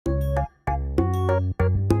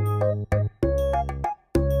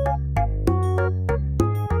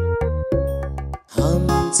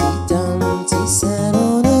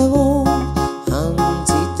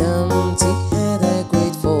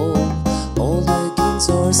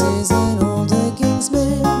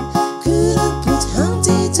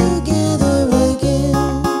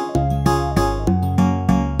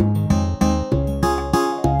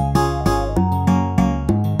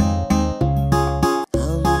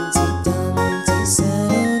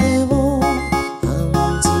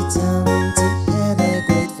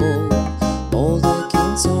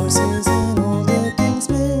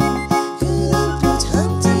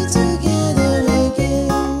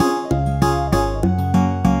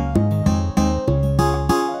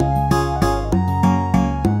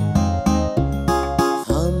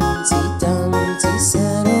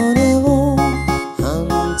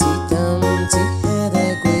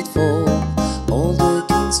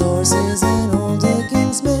horses and all the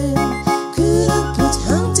king's men couldn't put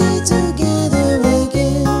Humpty together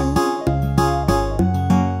again.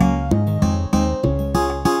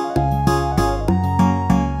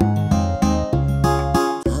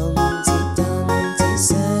 Humpty Dumpty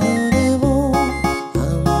sat on a wall.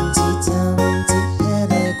 Humpty Dumpty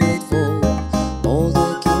had a great fall. All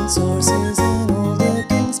the king's horses and all the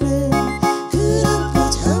king's men couldn't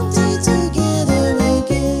put Humpty together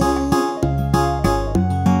again.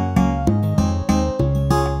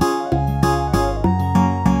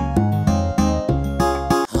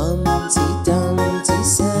 Humpty Dumpty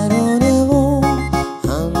sat on a wall.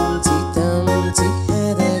 Humpty Dumpty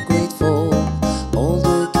had a great fall. All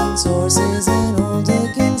the king's horses and all the